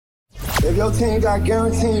If your team got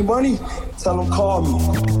guaranteed money, tell them call me.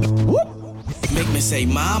 Whoop. Make me say,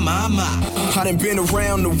 my. I done been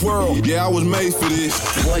around the world. Yeah, I was made for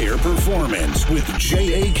this. Player Performance with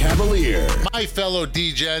J.A. Cavalier. My fellow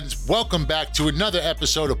D-Gens, welcome back to another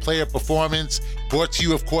episode of Player Performance, brought to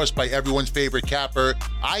you, of course, by everyone's favorite capper.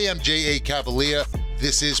 I am J.A. Cavalier.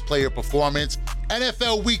 This is Player Performance.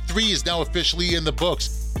 NFL Week 3 is now officially in the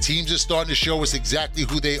books. Teams are starting to show us exactly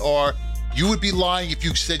who they are. You would be lying if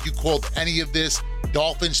you said you called any of this.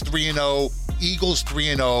 Dolphins 3-0, Eagles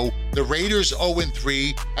 3-0, the Raiders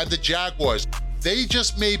 0-3, and the Jaguars. They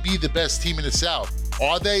just may be the best team in the South.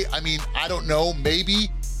 Are they? I mean, I don't know, maybe.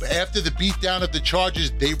 But after the beatdown of the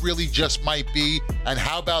Chargers, they really just might be. And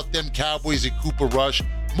how about them Cowboys and Cooper Rush?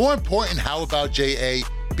 More important, how about J.A.?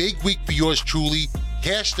 Big week for yours truly.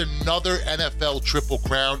 Cashed another NFL Triple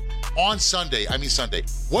Crown on Sunday.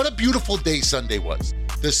 What a beautiful day Sunday was.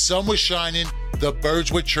 The sun was shining, the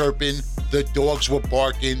birds were chirping, the dogs were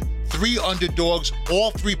barking. 3 underdogs,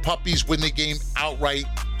 all 3 puppies win the game outright.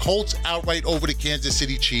 Colts outright over the Kansas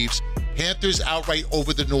City Chiefs. Panthers outright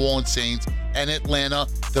over the New Orleans Saints. And Atlanta,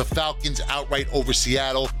 the Falcons outright over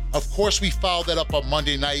Seattle. Of course, we followed that up on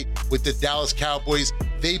Monday night with the Dallas Cowboys.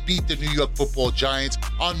 They beat the New York Football Giants.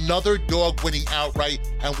 Another dog winning outright,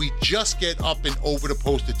 and we just get up and over the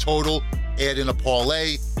posted total. Add in a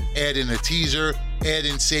parlay, add in a teaser, add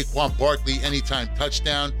in Saquon Barkley anytime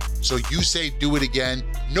touchdown. So you say do it again,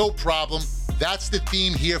 no problem. That's the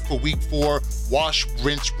theme here for week 4. Wash,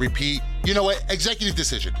 rinse, repeat. You know what? Executive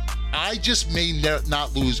decision. I just may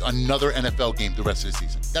not lose another NFL game the rest of the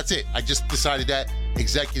season. That's it. I just decided that.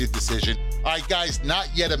 Executive decision. All right, guys, not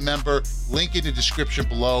yet a member. Link in the description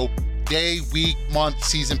below. Day, week, month,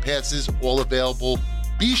 season passes, all available.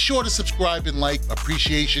 Be sure to subscribe and like.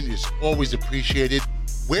 Appreciation is always appreciated.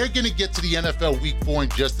 We're going to get to the NFL Week 4 in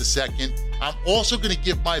just a second. I'm also going to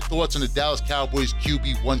give my thoughts on the Dallas Cowboys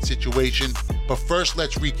QB1 situation. But first,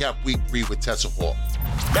 let's recap Week 3 with Tessa Hall.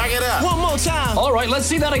 Back it up. One more time. All right, let's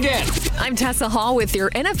see that again. I'm Tessa Hall with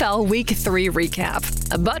your NFL Week 3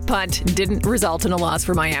 recap. A butt punt didn't result in a loss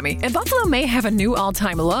for Miami, and Buffalo may have a new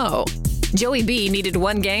all-time low. Joey B needed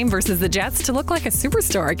one game versus the Jets to look like a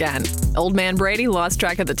superstar again. Old man Brady lost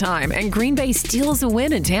track of the time, and Green Bay steals a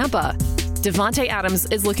win in Tampa. Davante Adams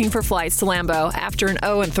is looking for flights to Lambeau after an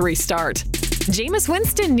 0-3 start. Jameis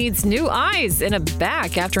Winston needs new eyes and a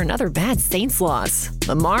back after another bad Saints loss.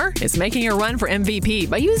 Lamar is making a run for MVP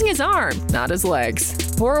by using his arm, not his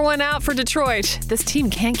legs. Pour one out for Detroit. This team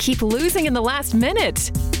can't keep losing in the last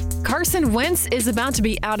minute. Carson Wentz is about to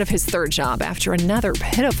be out of his third job after another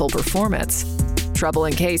pitiful performance. Trouble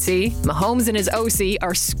in KC. Mahomes and his OC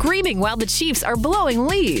are screaming while the Chiefs are blowing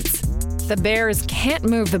leads. The Bears can't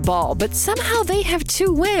move the ball, but somehow they have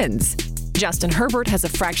 2 wins. Justin Herbert has a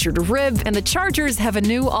fractured rib, and the Chargers have a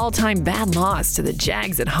new all-time bad loss to the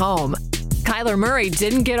Jags at home. Kyler Murray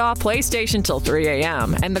didn't get off PlayStation till 3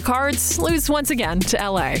 a.m., and the Cards lose once again to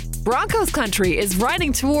LA. Broncos country is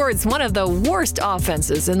riding towards one of the worst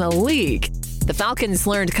offenses in the league. The Falcons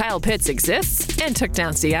learned Kyle Pitts exists and took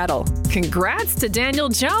down Seattle. Congrats to Daniel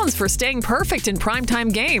Jones for staying perfect in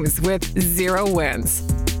primetime games with 0 wins.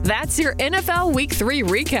 That's your NFL Week 3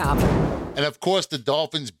 recap. And of course, the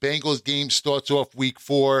Dolphins-Bengals game starts off Week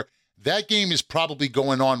 4. That game is probably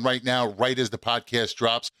going on right now, right as the podcast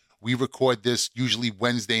drops. We record this usually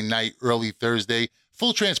Wednesday night, early Thursday.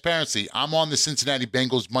 Full transparency, I'm on the Cincinnati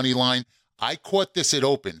Bengals money line. I caught this at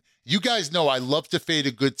open. You guys know I love to fade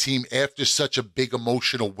a good team after such a big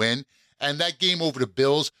emotional win. And that game over the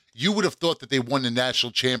Bills, you would have thought that they won the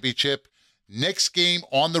national championship. Next game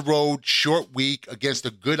on the road, short week against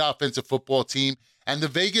a good offensive football team. And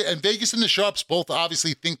Vegas and the Sharps both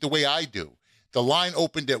obviously think the way I do. The line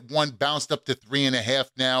opened at 1, bounced up to 3.5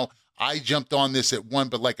 now. I jumped on this at 1,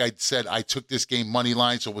 but like I said, I took this game money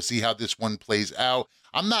line, so we'll see how this one plays out.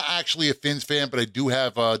 I'm not actually a Fins fan, but I do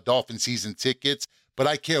have Dolphin season tickets, but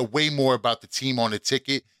I care way more about the team on a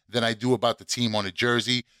ticket than I do about the team on a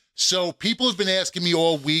jersey. So people have been asking me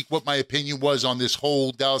all week what my opinion was on this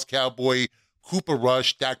whole Dallas Cowboy, Cooper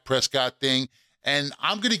Rush, Dak Prescott thing, and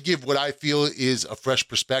I'm going to give what I feel is a fresh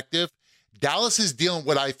perspective. Dallas is dealing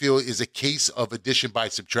what I feel is a case of addition by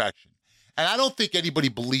subtraction. And I don't think anybody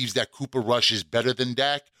believes that Cooper Rush is better than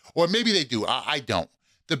Dak, or maybe they do. I don't.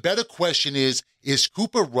 The better question is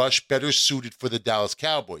Cooper Rush better suited for the Dallas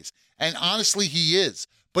Cowboys? And honestly, he is.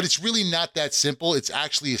 But it's really not that simple. It's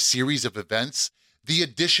actually a series of events. The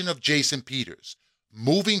addition of Jason Peters,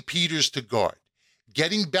 moving Peters to guard,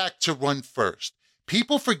 getting back to run first.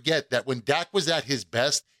 People forget that when Dak was at his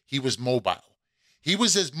best, he was mobile. He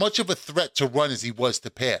was as much of a threat to run as he was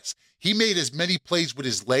to pass. He made as many plays with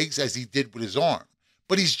his legs as he did with his arm.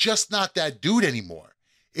 but he's just not that dude anymore.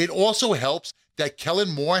 It also helps that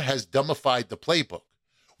Kellen Moore has dumbified the playbook.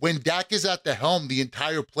 When Dak is at the helm, the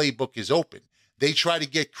entire playbook is open. They try to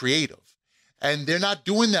get creative, and they're not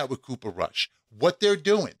doing that with Cooper Rush. What they're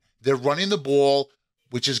doing, they're running the ball,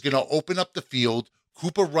 which is going to open up the field.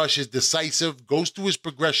 Cooper Rush is decisive, goes through his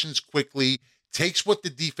progressions quickly, takes what the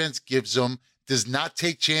defense gives him, does not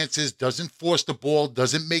take chances, doesn't force the ball,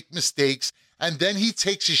 doesn't make mistakes, and then he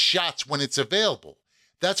takes his shots when it's available.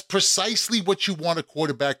 That's precisely what you want a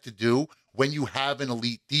quarterback to do when you have an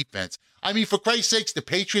elite defense. I mean, for Christ's sakes, the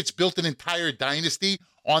Patriots built an entire dynasty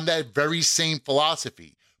on that very same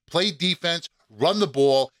philosophy. Play defense, run the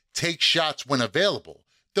ball, take shots when available.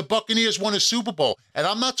 The Buccaneers won a Super Bowl, and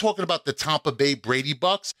I'm not talking about the Tampa Bay Brady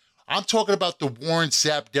Bucks. I'm talking about the Warren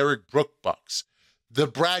Sapp, Derek Brooks Bucks. The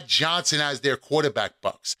Brad Johnson as their quarterback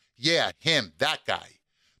Bucks. Yeah, him, that guy.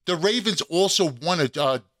 The Ravens also won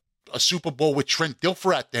a Super Bowl with Trent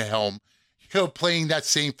Dilfer at the helm, playing that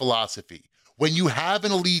same philosophy. When you have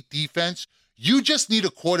an elite defense, you just need a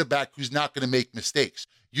quarterback who's not going to make mistakes.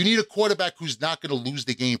 You need a quarterback who's not going to lose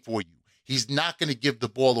the game for you. He's not going to give the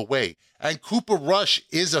ball away. And Cooper Rush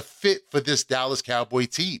is a fit for this Dallas Cowboy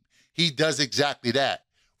team. He does exactly that.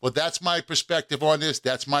 Well, that's my perspective on this.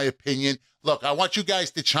 That's my opinion. Look, I want you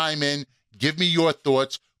guys to chime in. Give me your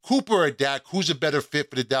thoughts. Cooper or Dak, who's a better fit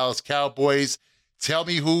for the Dallas Cowboys? Tell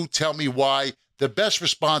me who, tell me why. The best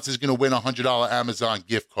response is going to win a $100 Amazon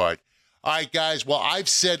gift card. All right, guys, well, I've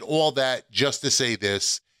said all that just to say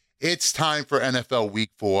this. It's time for NFL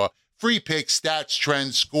Week 4. Free picks, stats,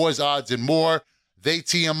 trends, scores, odds, and more. They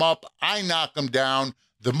tee them up. I knock them down.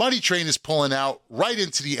 The money train is pulling out right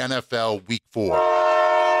into the NFL Week 4.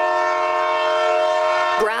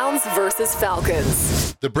 Browns versus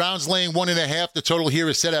Falcons. The Browns laying 1.5. The total here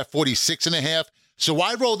is set at 46.5. So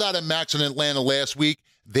I rolled out a max on Atlanta last week.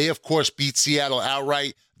 They, of course, beat Seattle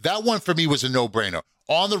outright. That one for me was a no-brainer.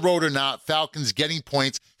 On the road or not, Falcons getting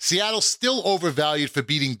points. Seattle still overvalued for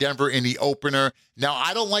beating Denver in the opener. Now,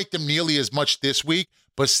 I don't like them nearly as much this week,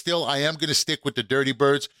 but still, I am going to stick with the Dirty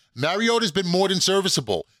Birds. Mariota's been more than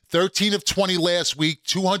serviceable. 13 of 20 last week,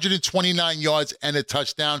 229 yards and a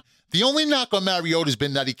touchdown. The only knock on Mariota has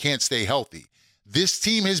been that he can't stay healthy. This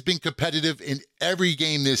team has been competitive in every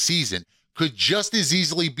game this season. Could just as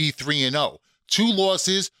easily be 3-0. 2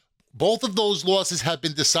 losses. Both of those losses have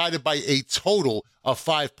been decided by a total of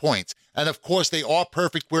 5 points. And of course, they are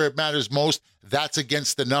perfect where it matters most. That's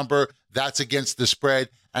against the number. That's against the spread.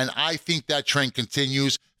 And I think that trend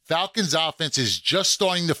continues. Falcons offense is just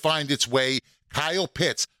starting to find its way. Kyle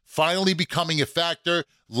Pitts finally becoming a factor.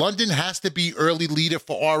 London has to be early leader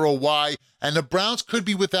for ROY. And the Browns could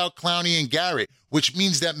be without Clowney and Garrett, which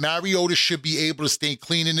means that Mariota should be able to stay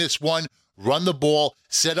clean in this one, run the ball,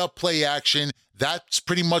 set up play action. That's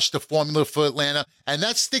pretty much the formula for Atlanta, and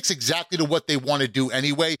that sticks exactly to what they want to do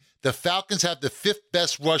anyway. The Falcons have the 5th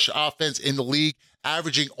best rush offense in the league,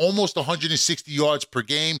 averaging almost 160 yards per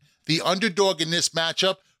game. The underdog in this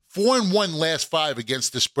matchup, 4-1 last 5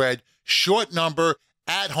 against the spread. Short number,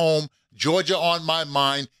 at home, Georgia on my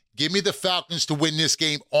mind. Give me the Falcons to win this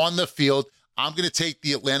game on the field. I'm going to take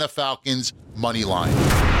the Atlanta Falcons money line.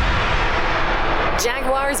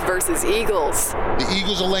 Jaguars versus Eagles. The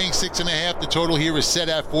Eagles are laying 6.5. The total here is set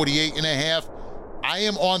at 48.5. I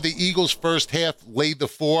am on the Eagles first half, laid the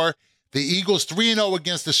 4. The Eagles 3-0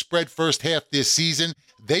 against the spread first half this season.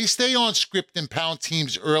 They stay on script and pound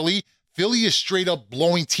teams early. Philly is straight up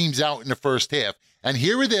blowing teams out in the first half. And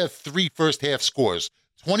here are their 3 first half scores.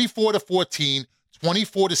 24-14,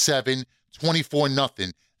 24-7,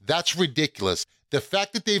 24-0. That's ridiculous. The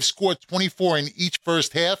fact that they've scored 24 in each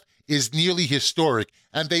first half is nearly historic,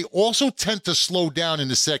 and they also tend to slow down in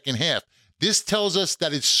the second half. This tells us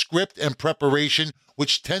that it's script and preparation,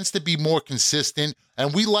 which tends to be more consistent,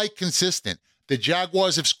 and we like consistent. The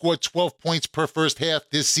Jaguars have scored 12 points per first half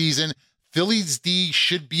this season. Philly's D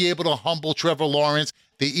should be able to humble Trevor Lawrence.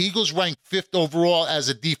 The Eagles rank 5th overall as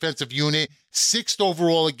a defensive unit, 6th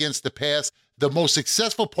overall against the pass. The most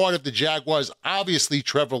successful part of the Jaguars, obviously,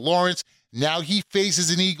 Trevor Lawrence. Now he faces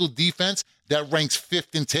an Eagle defense that ranks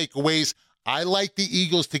 5th in takeaways. I like the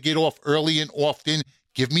Eagles to get off early and often.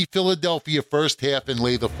 Give me Philadelphia first half and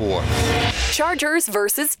lay the 4. Chargers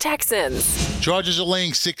versus Texans. Chargers are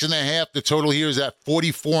laying 6.5. The total here is at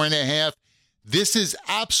 44.5. This is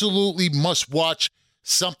absolutely must-watch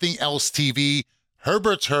something else TV.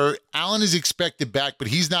 Herbert's hurt. Allen is expected back, but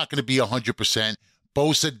he's not going to be 100%.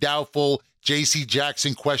 Bosa doubtful. J.C.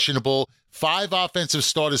 Jackson questionable. 5 offensive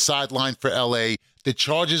starters sidelined for L.A. The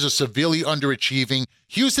Chargers are severely underachieving.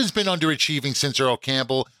 Houston's been underachieving since Earl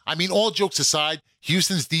Campbell. I mean, all jokes aside,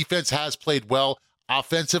 Houston's defense has played well.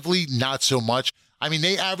 Offensively, not so much. I mean,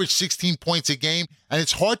 they average 16 points a game, and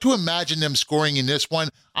it's hard to imagine them scoring in this one.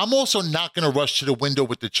 I'm also not going to rush to the window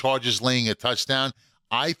with the Chargers laying a touchdown.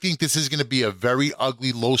 I think this is going to be a very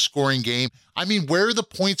ugly, low-scoring game. I mean, where are the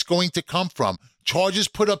points going to come from? Chargers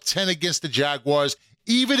put up 10 against the Jaguars.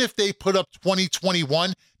 Even if they put up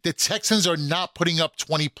 20-21, the Texans are not putting up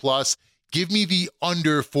 20+. Give me the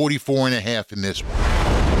under 44.5 in this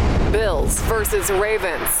one. Bills versus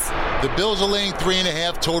Ravens. The Bills are laying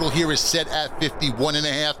 3.5. Total here is set at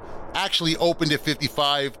 51.5. Actually opened at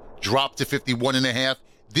 55, dropped to 51.5.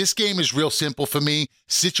 This game is real simple for me.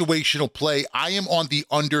 Situational play. I am on the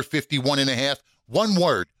under 51.5. One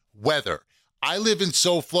word, weather. I live in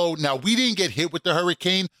SoFlo. Now, we didn't get hit with the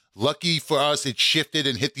hurricane. Lucky for us, it shifted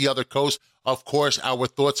and hit the other coast. Of course, our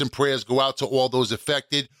thoughts and prayers go out to all those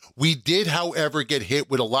affected. We did, however, get hit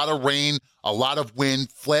with a lot of rain, a lot of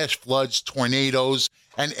wind, flash floods, tornadoes.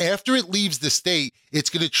 And after it leaves the state, it's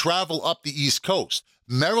going to travel up the East Coast.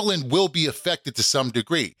 Maryland will be affected to some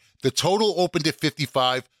degree. The total opened at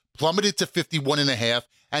 55, plummeted to 51.5,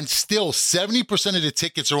 and still 70% of the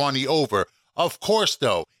tickets are on the over. Of course,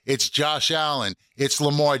 though, it's Josh Allen, it's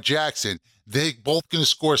Lamar Jackson. They're both going to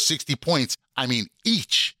score 60 points. I mean,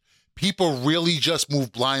 each. People really just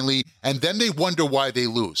move blindly, and then they wonder why they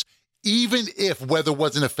lose. Even if weather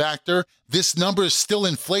wasn't a factor, this number is still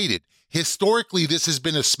inflated. Historically, this has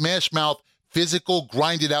been a smash-mouth, physical,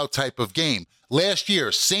 grinded-out type of game. Last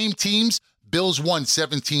year, same teams, Bills won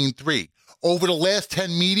 17-3. Over the last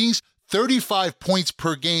 10 meetings, 35 points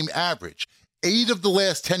per game average. 8 of the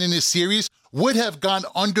last 10 in this series would have gone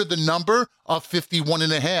under the number of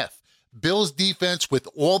 51.5. Bills defense, with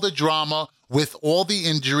all the drama, with all the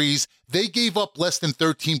injuries, they gave up less than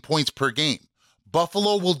 13 points per game.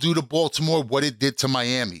 Buffalo will do to Baltimore what it did to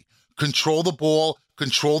Miami. Control the ball,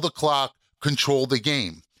 control the clock, control the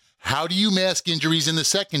game. How do you mask injuries in the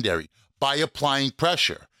secondary? By applying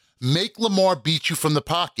pressure. Make Lamar beat you from the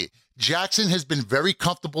pocket. Jackson has been very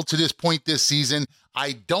comfortable to this point this season.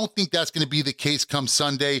 I don't think that's going to be the case come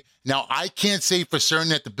Sunday. Now, I can't say for certain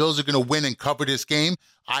that the Bills are going to win and cover this game.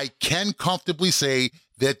 I can comfortably say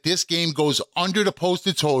that this game goes under the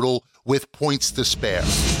posted total with points to spare.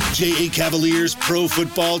 J.A. Cavaliers Pro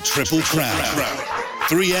Football Triple Crown.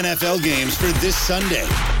 3 NFL games for this Sunday.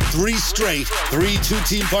 3 straight, 3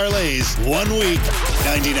 two-team parlays, 1 week,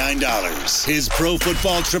 $99. His Pro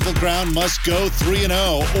Football Triple Crown must go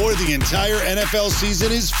 3-0 or the entire NFL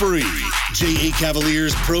season is free. J.A.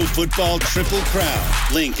 Cavaliers Pro Football Triple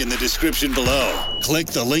Crown. Link in the description below. Click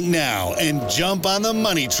the link now and jump on the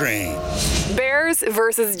money train. Bears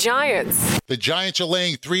versus Giants. The Giants are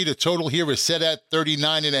laying 3. The total here is set at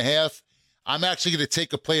 39.5. I'm actually going to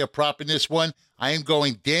take a player prop in this one. I am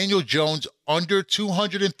going Daniel Jones under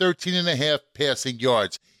 213.5 passing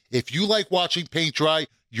yards. If you like watching paint dry,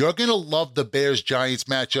 you're going to love the Bears-Giants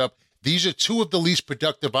matchup. These are 2 of the least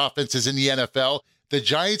productive offenses in the NFL. The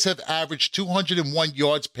Giants have averaged 201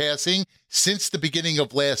 yards passing since the beginning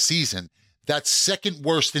of last season. That's second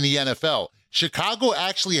worst in the NFL. Chicago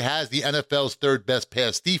actually has the NFL's 3rd best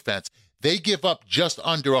pass defense. They give up just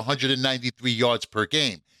under 193 yards per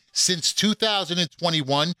game. Since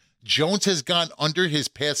 2021, Jones has gone under his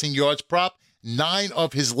passing yards prop 9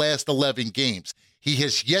 of his last 11 games. He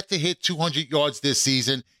has yet to hit 200 yards this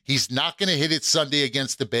season. He's not going to hit it Sunday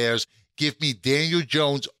against the Bears. Give me Daniel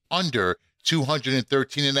Jones under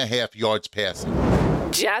 213.5 yards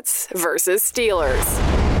passing. Jets versus Steelers.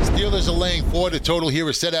 Steelers are laying 4. The total here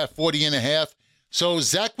is set at 40.5. So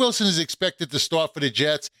Zach Wilson is expected to start for the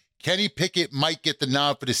Jets. Kenny Pickett might get the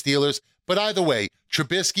nod for the Steelers. But either way,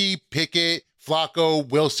 Trubisky, Pickett, Flacco,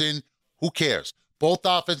 Wilson, who cares? Both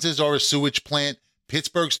offenses are a sewage plant.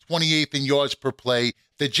 Pittsburgh's 28th in yards per play.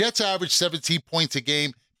 The Jets average 17 points a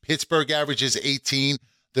game. Pittsburgh averages 18.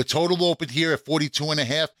 The total opened here at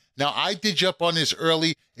 42.5. Now, I did jump on this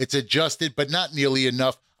early. It's adjusted, but not nearly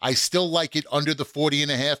enough. I still like it under the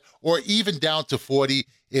 40.5 or even down to 40.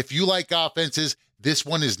 If you like offenses, this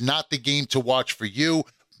one is not the game to watch for you.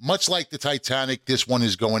 Much like the Titanic, this one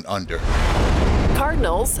is going under.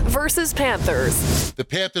 Cardinals versus Panthers. The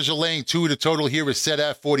Panthers are laying 2. The total here is set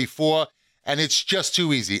at 44, and it's just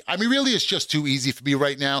too easy. I mean, really, it's just too easy for me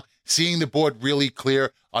right now. Seeing the board really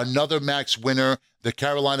clear. Another max winner. The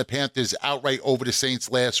Carolina Panthers outright over the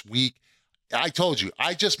Saints last week. I told you,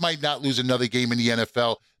 I just might not lose another game in the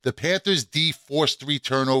NFL. The Panthers D forced 3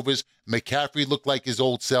 turnovers. McCaffrey looked like his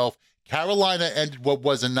old self. Carolina ended what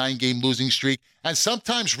was a 9-game losing streak, and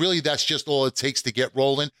sometimes really that's just all it takes to get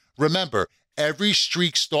rolling. Remember, every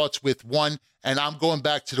streak starts with 1, and I'm going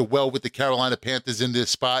back to the well with the Carolina Panthers in this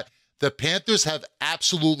spot. The Panthers have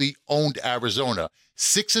absolutely owned Arizona.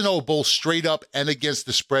 6-0 both straight up and against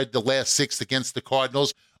the spread, the last 6 against the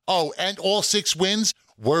Cardinals. Oh, and all 6 wins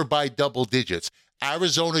were by double digits.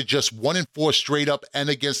 Arizona just 1-4 straight up and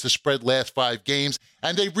against the spread last 5 games,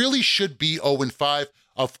 and they really should be 0-5.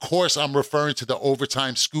 Of course, I'm referring to the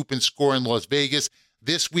overtime scoop and score in Las Vegas.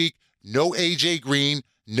 This week, no A.J. Green,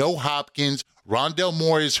 no Hopkins, Rondale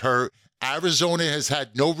Moore is hurt, Arizona has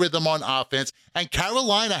had no rhythm on offense, and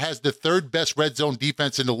Carolina has the 3rd best red zone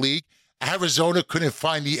defense in the league. Arizona couldn't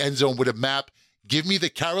find the end zone with a map. Give me the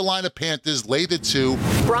Carolina Panthers, lay the 2.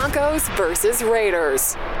 Broncos versus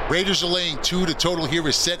Raiders. Raiders are laying 2. The total here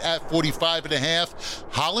is set at 45.5.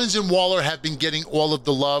 Hollins and Waller have been getting all of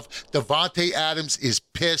the love. Devontae Adams is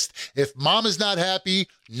pissed. If mama's not happy,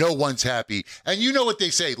 no one's happy. And you know what they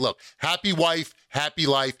say. Look, happy wife, happy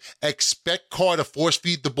life. Expect Carr to force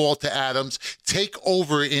feed the ball to Adams. Take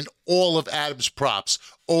over in all of Adams' props.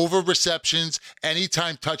 Over receptions,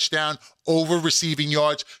 anytime touchdown, over receiving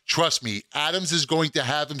yards. Trust me, Adams is going to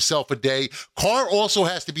have himself a day. Carr also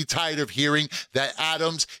has to be tired of hearing that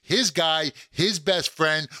Adams, his guy, his best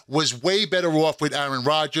friend, was way better off with Aaron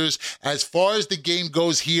Rodgers. As far as the game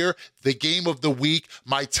goes here, the game of the week,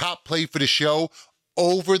 my top play for the show,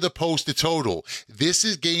 over the posted total.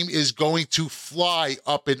 This game is going to fly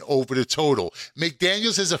up and over the total.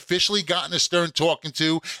 McDaniels has officially gotten a stern talking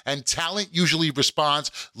to, and talent usually responds.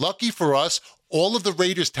 Lucky for us, all of the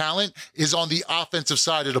Raiders' talent is on the offensive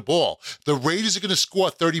side of the ball. The Raiders are going to score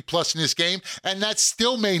 30-plus in this game, and that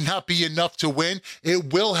still may not be enough to win.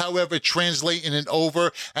 It will, however, translate in an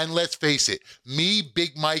over, and let's face it, me,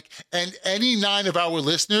 Big Mike, and any 9 of our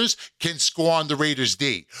listeners can score on the Raiders'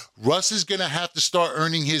 D. Russ is going to have to start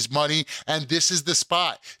earning his money, and this is the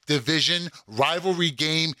spot. Division, rivalry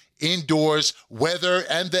game, indoors, weather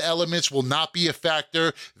and the elements will not be a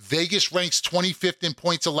factor. Vegas ranks 25th in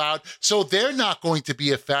points allowed, so they're not going to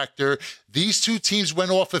be a factor. These 2 teams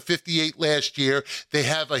went off of 58 last year. They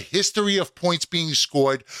have a history of points being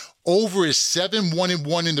scored. Over is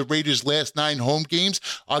 7-1-1 in the Raiders' last 9 home games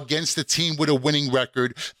against a team with a winning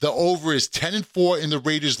record. The over is 10-4 in the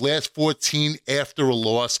Raiders' last 14 after a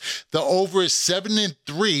loss. The over is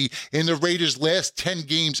 7-3 in the Raiders' last 10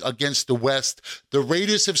 games against the West. The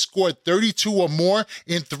Raiders have scored 32 or more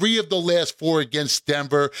in 3 of the last 4 against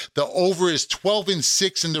Denver. The over is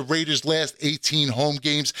 12-6 in the Raiders' last 18 home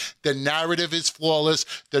games. The narrative is flawless.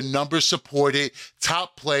 The numbers support it.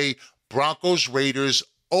 Top play, Broncos, Raiders,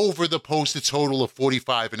 over the posted total of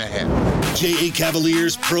 45.5. J.A.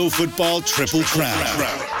 Cavaliers Pro Football Triple Crown.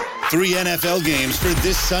 3 NFL games for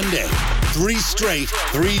this Sunday. 3 straight,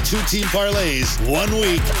 3 two-team parlays, 1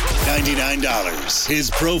 week, $99. His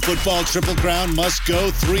Pro Football Triple Crown must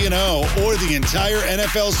go 3-0 or the entire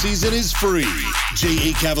NFL season is free.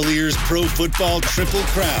 J.A. Cavaliers Pro Football Triple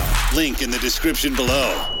Crown. Link in the description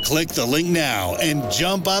below. Click the link now and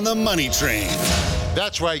jump on the money train.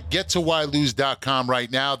 That's right. Get to whylose.com right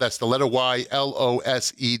now. That's the letter Y,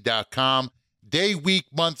 LOSE.com. Day, week,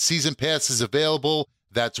 month, season pass is available.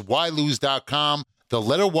 That's whylose.com. The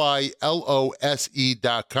letter Y,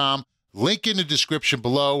 LOSE.com. Link in the description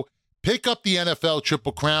below. Pick up the NFL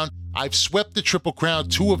Triple Crown. I've swept the Triple Crown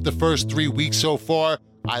 2 of the first 3 weeks so far.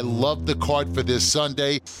 I love the card for this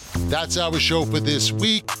Sunday. That's our show for this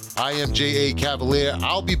week. I am J.A. Cavalier.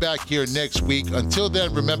 I'll be back here next week. Until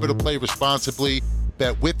then, remember to play responsibly.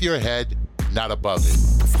 Bet with your head, not above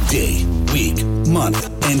it. Day, week, month,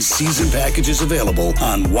 and season packages available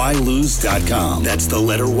on whylose.com. That's the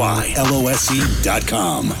letter Y,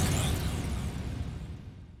 LOSE.com.